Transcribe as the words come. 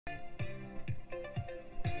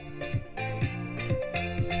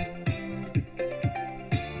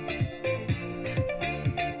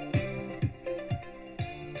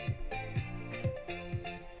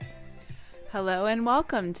Hello and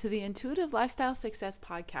welcome to the Intuitive Lifestyle Success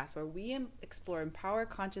Podcast, where we explore empower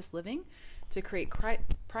conscious living to create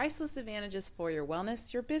priceless advantages for your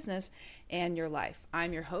wellness, your business, and your life.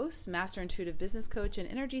 I'm your host, Master Intuitive Business Coach and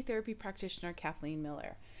Energy Therapy Practitioner, Kathleen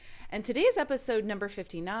Miller. And today's episode number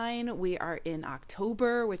 59. We are in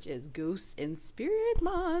October, which is Ghosts in Spirit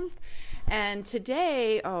Month. And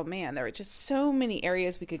today, oh man, there are just so many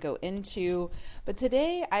areas we could go into. But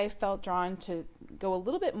today I felt drawn to go a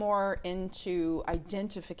little bit more into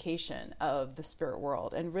identification of the spirit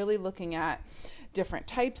world and really looking at different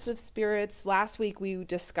types of spirits. Last week we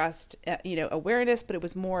discussed, awareness, but it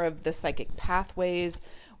was more of the psychic pathways,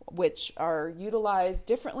 which are utilized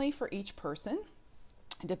differently for each person,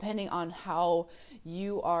 depending on how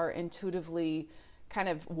you are intuitively kind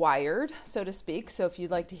of wired, so to speak. So if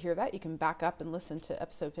you'd like to hear that, you can back up and listen to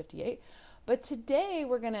episode 58. But today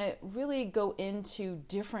we're going to really go into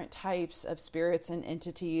different types of spirits and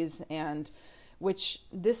entities, and which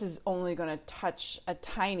this is only going to touch a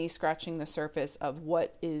tiny scratching the surface of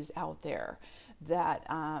what is out there. That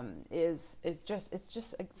is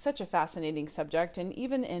just such a fascinating subject. And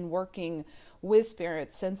even in working with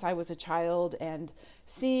spirits since I was a child and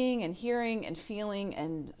seeing and hearing and feeling,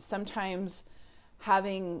 and sometimes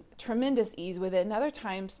having tremendous ease with it, and other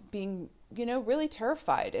times being, really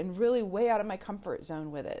terrified and really way out of my comfort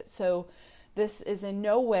zone with it. So this is in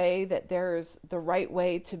no way that there's the right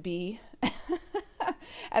way to be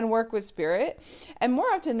and work with spirit. And more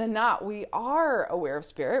often than not, we are aware of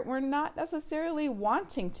spirit. We're not necessarily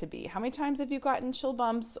wanting to be. How many times have you gotten chill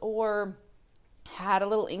bumps or had a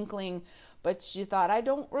little inkling, but you thought, I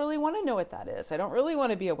don't really want to know what that is. I don't really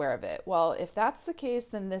want to be aware of it. Well, if that's the case,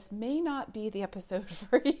 then this may not be the episode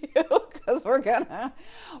for you, because we're gonna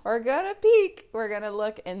peek. We're gonna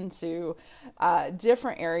look into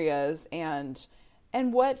different areas and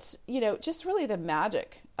what, just really the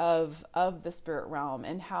magic of the spirit realm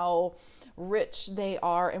and how rich they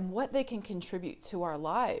are and what they can contribute to our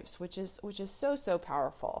lives, which is so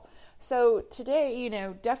powerful. So today,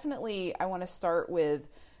 definitely I want to start with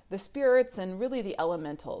the spirits and really the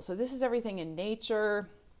elementals. So this is everything in nature.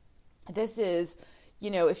 This is,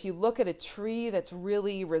 if you look at a tree that's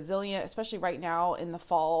really resilient, especially right now in the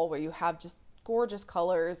fall where you have just gorgeous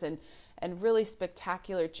colors and really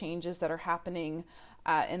spectacular changes that are happening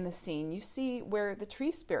in the scene. You see where the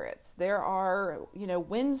tree spirits, there are,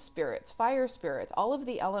 wind spirits, fire spirits, all of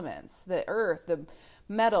the elements, the earth, the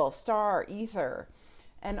metal, star, ether,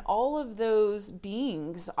 and all of those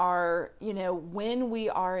beings are, when we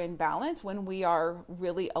are in balance, when we are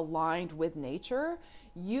really aligned with nature,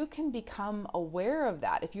 you can become aware of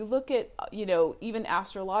that. If you look at, even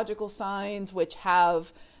astrological signs, which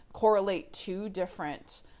correlate to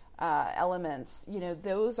different elements,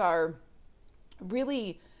 those are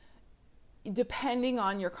really depending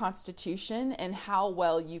on your constitution and how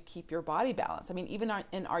well you keep your body balanced. I mean, even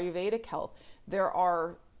in Ayurvedic health,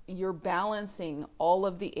 you're balancing all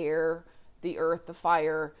of the air, the earth, the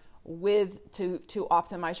fire to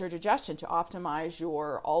optimize your digestion, to optimize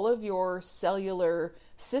all of your cellular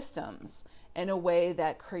systems in a way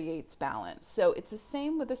that creates balance. So it's the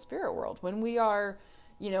same with the spirit world. When we are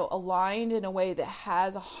aligned in a way that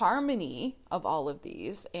has a harmony of all of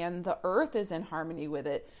these, and the earth is in harmony with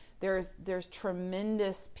it, there's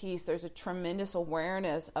tremendous peace, there's a tremendous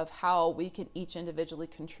awareness of how we can each individually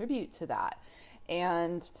contribute to that.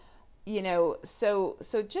 And, so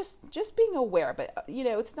just being aware, but,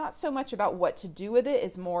 it's not so much about what to do with it,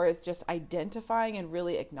 it's more as just identifying and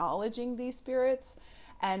really acknowledging these spirits.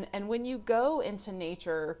 And when you go into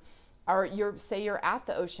nature, or you're at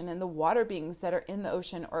the ocean and the water beings that are in the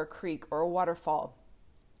ocean or a creek or a waterfall,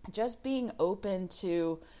 just being open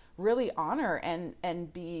to really honor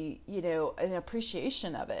and be, an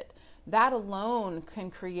appreciation of it. That alone can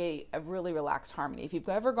create a really relaxed harmony. If you've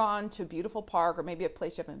ever gone to a beautiful park or maybe a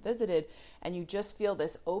place you haven't visited and you just feel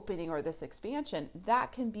this opening or this expansion,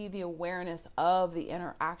 that can be the awareness of the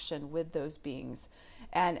interaction with those beings.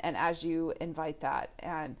 And as you invite that.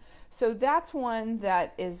 And so that's one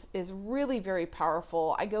that is really very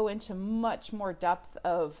powerful. I go into much more depth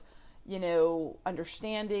of,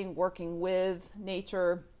 understanding, working with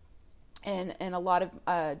nature, and a lot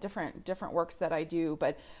of different works that I do.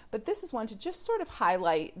 But this is one to just sort of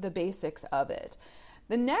highlight the basics of it.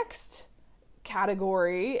 The next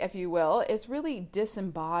category, if you will, is really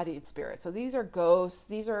disembodied spirits. So these are ghosts.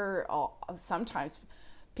 These are sometimes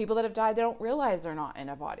people that have died, they don't realize they're not in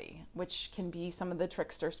a body, which can be some of the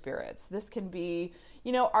trickster spirits. This can be,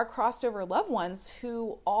 our crossed over loved ones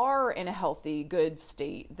who are in a healthy, good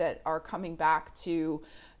state that are coming back to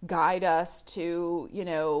guide us to,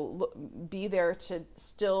 be there to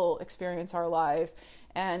still experience our lives.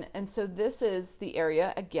 And so this is the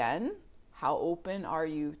area, again, how open are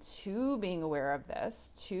you to being aware of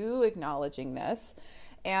this, to acknowledging this?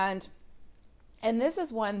 And this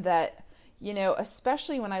is one that,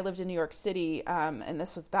 especially when I lived in New York City, and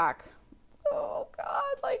this was back,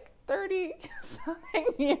 like 30 something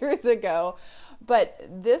years ago. But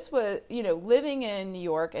this was, living in New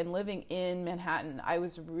York and living in Manhattan, I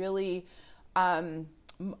was really,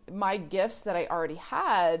 my gifts that I already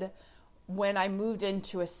had when I moved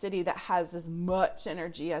into a city that has as much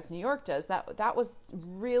energy as New York does, that was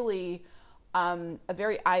really a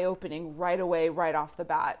very eye-opening right away, right off the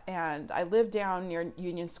bat. And I lived down near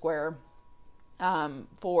Union Square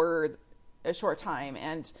for a short time.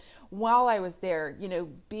 And while I was there,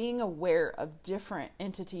 being aware of different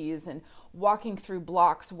entities and walking through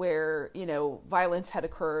blocks where, violence had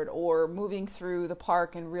occurred, or moving through the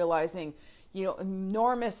park and realizing,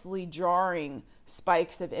 enormously jarring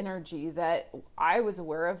spikes of energy that I was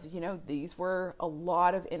aware of. These were a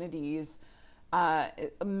lot of entities,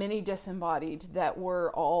 many disembodied, that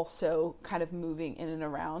were also kind of moving in and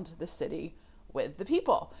around the city with the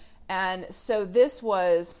people. And so this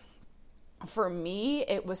was, for me,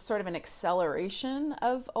 it was sort of an acceleration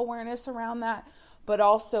of awareness around that, but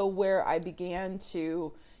also where I began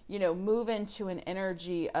to, move into an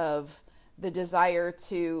energy of the desire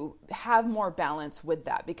to have more balance with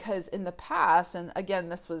that. Because in the past, and again,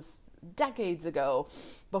 this was decades ago,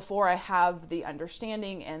 before I have the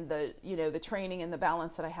understanding and the, the training and the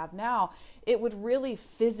balance that I have now, it would really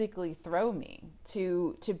physically throw me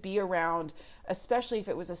to be around, especially if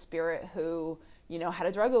it was a spirit who, had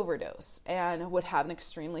a drug overdose and would have an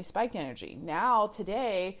extremely spiked energy. Now,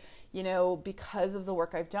 today, because of the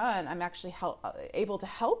work I've done, I'm actually able to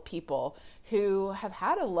help people who have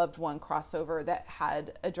had a loved one crossover that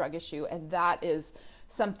had a drug issue. And that is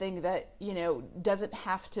something that, doesn't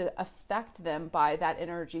have to affect them by that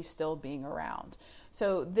energy still being around.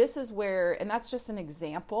 So this is where, and that's just an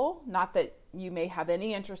example, not that you may have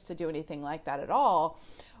any interest to do anything like that at all.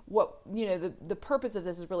 What, the purpose of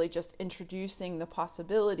this is really just introducing the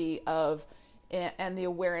possibility of, and the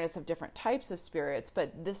awareness of different types of spirits.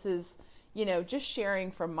 But this is, just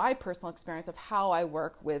sharing from my personal experience of how I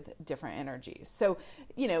work with different energies. So,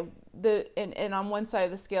 and on one side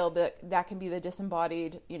of the scale, that can be the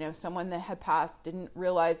disembodied, someone that had passed, didn't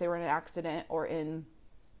realize they were in an accident or in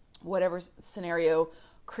whatever scenario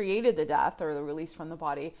created the death or the release from the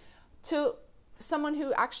body, to someone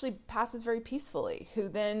who actually passes very peacefully, who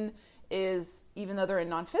then is, even though they're in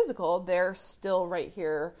non-physical, they're still right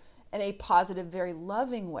here in a positive, very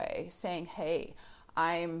loving way, saying, hey,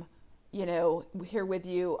 I'm, here with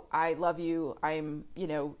you. I love you. I'm,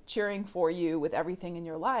 cheering for you with everything in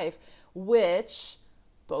your life, which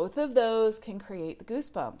both of those can create the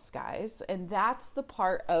goosebumps, guys. And that's the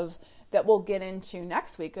part of that we'll get into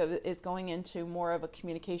next week, is going into more of a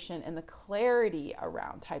communication and the clarity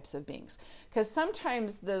around types of beings. Because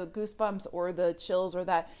sometimes the goosebumps or the chills or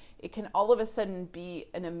that, it can all of a sudden be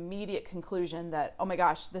an immediate conclusion that, oh my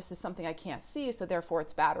gosh, this is something I can't see, so therefore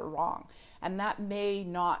it's bad or wrong. And that may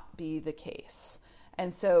not be the case.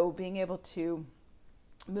 And so being able to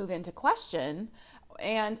move into question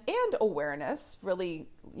and awareness, really,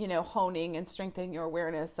 honing and strengthening your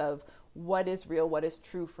awareness of what is real, what is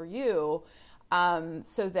true for you,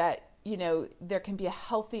 so that, there can be a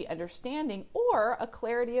healthy understanding or a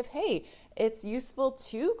clarity of, hey, it's useful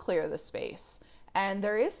to clear the space. And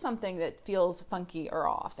there is something that feels funky or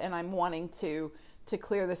off, and I'm wanting to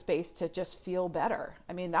clear the space to just feel better.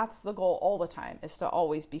 I mean, that's the goal all the time, is to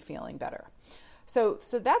always be feeling better. So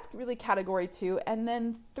that's really category 2. And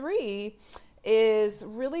then 3 is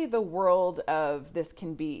really the world of, this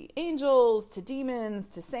can be angels to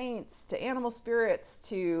demons to saints to animal spirits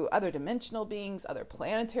to other dimensional beings, other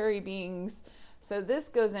planetary beings. So this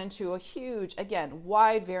goes into a huge, again,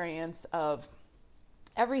 wide variance of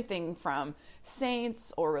everything from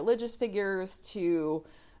saints or religious figures to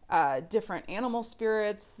different animal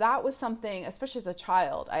spirits. That was something, especially as a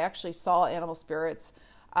child, I actually saw animal spirits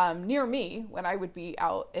near me when I would be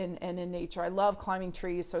out in nature. I love climbing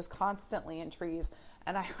trees, so I was constantly in trees,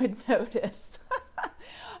 and I would notice,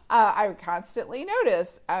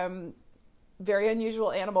 very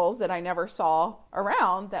unusual animals that I never saw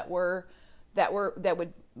around that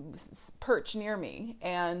would perch near me,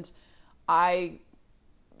 and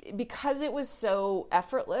because it was so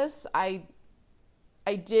effortless, I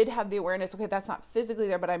I did have the awareness, okay, that's not physically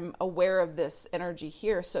there, but I'm aware of this energy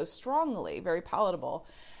here so strongly, very palatable.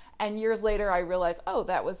 And years later, I realized, oh,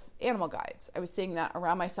 that was animal guides. I was seeing that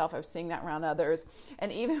around myself. I was seeing that around others.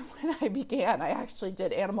 And even when I began, I actually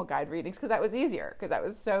did animal guide readings because that was easier, because that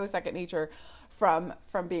was so second nature from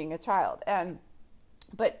being a child.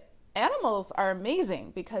 But animals are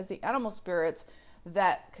amazing because the animal spirits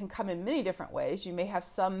that can come in many different ways. You may have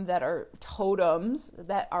some that are totems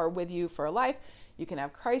that are with you for life. You can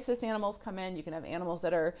have crisis animals come in. You can have animals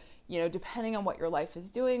that are, depending on what your life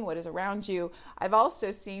is doing, what is around you. I've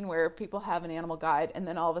also seen where people have an animal guide and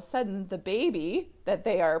then all of a sudden the baby that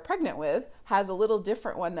they are pregnant with has a little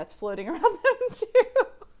different one that's floating around them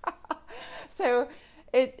too. So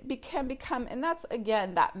it can become, and that's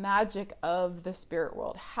again, that magic of the spirit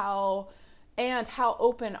world. How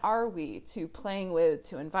open are we to playing with,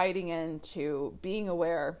 to inviting in, to being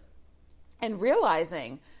aware and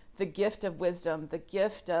realizing the gift of wisdom, the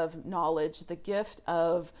gift of knowledge, the gift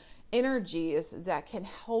of energies that can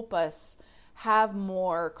help us have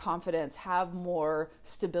more confidence, have more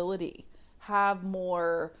stability, have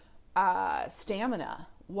more stamina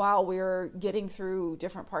while we're getting through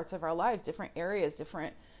different parts of our lives, different areas,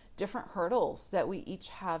 different hurdles that we each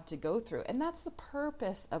have to go through. And that's the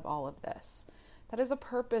purpose of all of this. That is a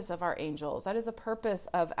purpose of our angels. That is a purpose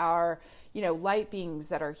of our, light beings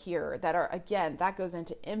that are here, that are, again, that goes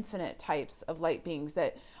into infinite types of light beings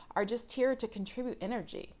that are just here to contribute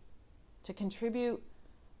energy, to contribute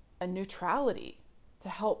a neutrality, to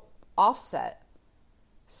help offset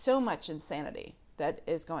so much insanity that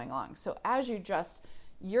is going on. So as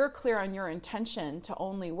you're clear on your intention to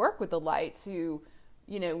only work with the light, to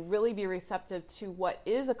really be receptive to what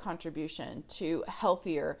is a contribution to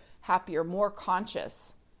healthier, happier, more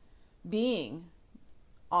conscious being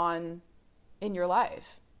in your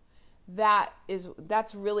life.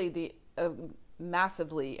 That's really the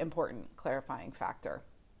massively important clarifying factor.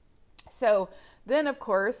 So then, of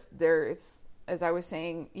course, there's, as I was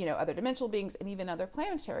saying, other dimensional beings and even other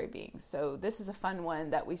planetary beings. So this is a fun one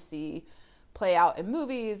that we see play out in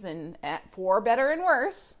movies, and for better and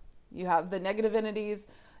worse. You have the negative entities,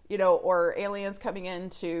 or aliens coming in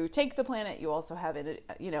to take the planet. You also have,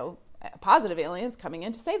 positive aliens coming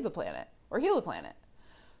in to save the planet or heal the planet.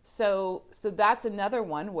 So that's another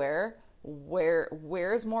one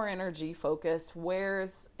where's more energy focused?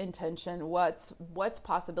 Where's intention? What's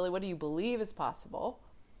possibility? What do you believe is possible?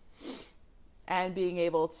 And being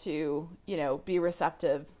able to, be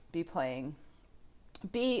receptive, be playing,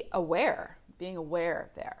 be aware, being aware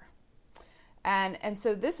there. And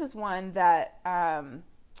so this is one that,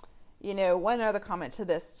 one other comment to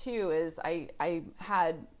this too is I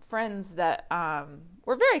had friends that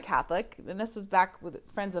were very Catholic, and this is back with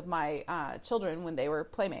friends of my children when they were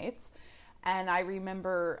playmates. And I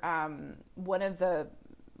remember one of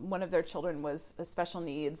their children was special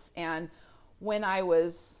needs, and when I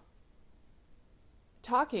was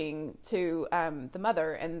talking to the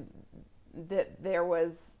mother, and that there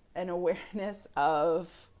was an awareness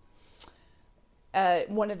of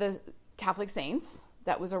one of the Catholic saints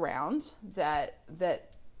that was around that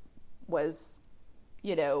was,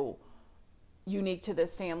 unique to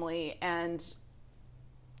this family. And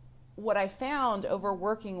what I found over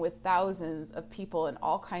working with thousands of people in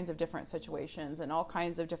all kinds of different situations and all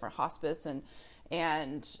kinds of different hospice and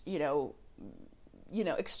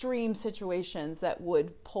extreme situations that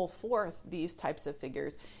would pull forth these types of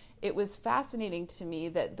figures, it was fascinating to me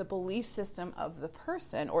that the belief system of the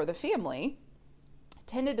person or the family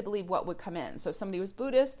tended to believe what would come in. So if somebody was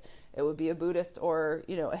Buddhist, it would be a Buddhist or,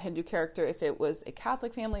 a Hindu character. If it was a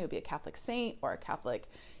Catholic family, it would be a Catholic saint or a Catholic,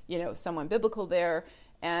 someone biblical there,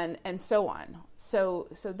 and so on. So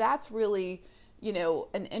that's really,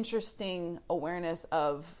 an interesting awareness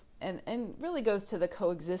of, and really goes to the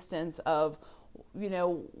coexistence of,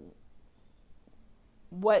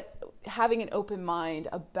 what having an open mind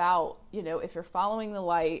about, if you're following the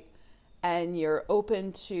light and you're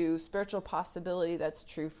open to spiritual possibility that's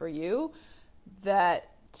true for you,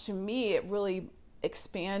 that to me, it really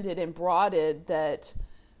expanded and broadened that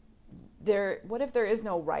what if there is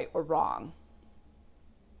no right or wrong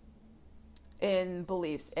in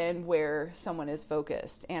beliefs and where someone is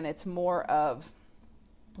focused, and it's more of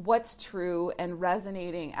what's true and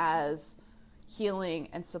resonating as healing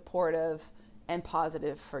and supportive and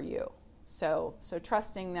positive for you. So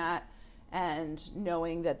trusting that and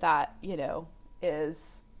knowing that,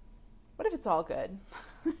 is, what if it's all good?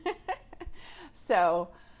 So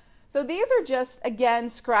these are just, again,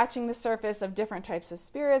 scratching the surface of different types of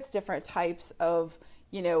spirits, different types of,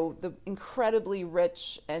 the incredibly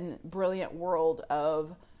rich and brilliant world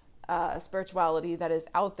of spirituality that is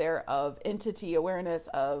out there, of entity awareness,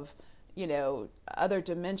 of, other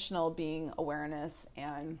dimensional being awareness,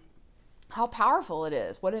 and how powerful it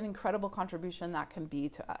is. What an incredible contribution that can be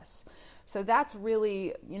to us. So that's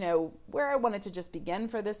really, where I wanted to just begin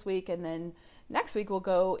for this week. And then next week we'll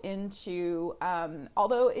go into,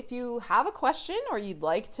 although if you have a question or you'd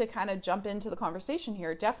like to kind of jump into the conversation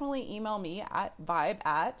here, definitely email me at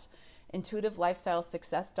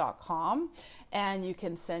vibe@intuitivelifestylesuccess.com, and you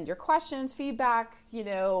can send your questions, feedback.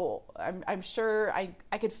 I'm sure I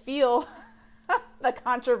could feel the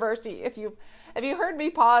controversy. If you heard me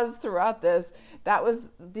pause throughout this, that was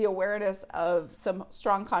the awareness of some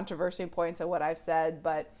strong controversy points of what I've said.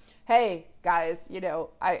 But hey, guys,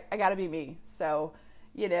 I got to be me. So,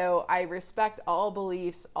 I respect all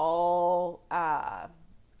beliefs, all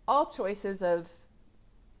choices of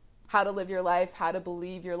how to live your life, how to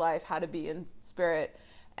believe your life, how to be in spirit,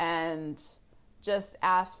 and just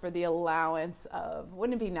ask for the allowance of,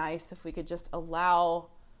 wouldn't it be nice if we could just allow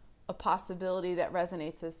a possibility that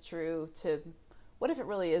resonates as true to, what if it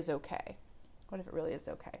really is okay? What if it really is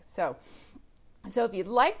okay? So if you'd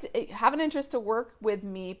like to have an interest to work with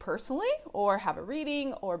me personally, or have a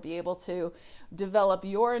reading, or be able to develop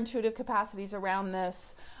your intuitive capacities around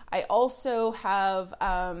this, I also have,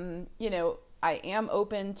 I am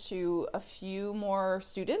open to a few more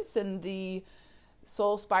students in the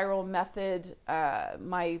Soul Spiral Method,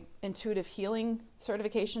 my intuitive healing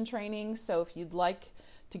certification training. So if you'd like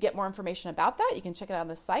to get more information about that, you can check it out on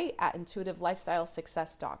the site at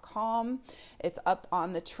intuitivelifestylesuccess.com. It's up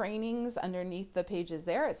on the trainings underneath the pages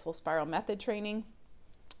there. It's Soul Spiral Method training.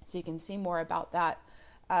 So you can see more about that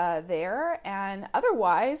there. And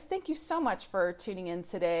otherwise, thank you so much for tuning in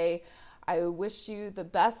today. I wish you the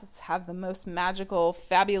best. Let's have the most magical,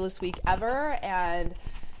 fabulous week ever. And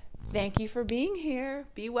thank you for being here.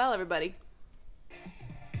 Be well, everybody.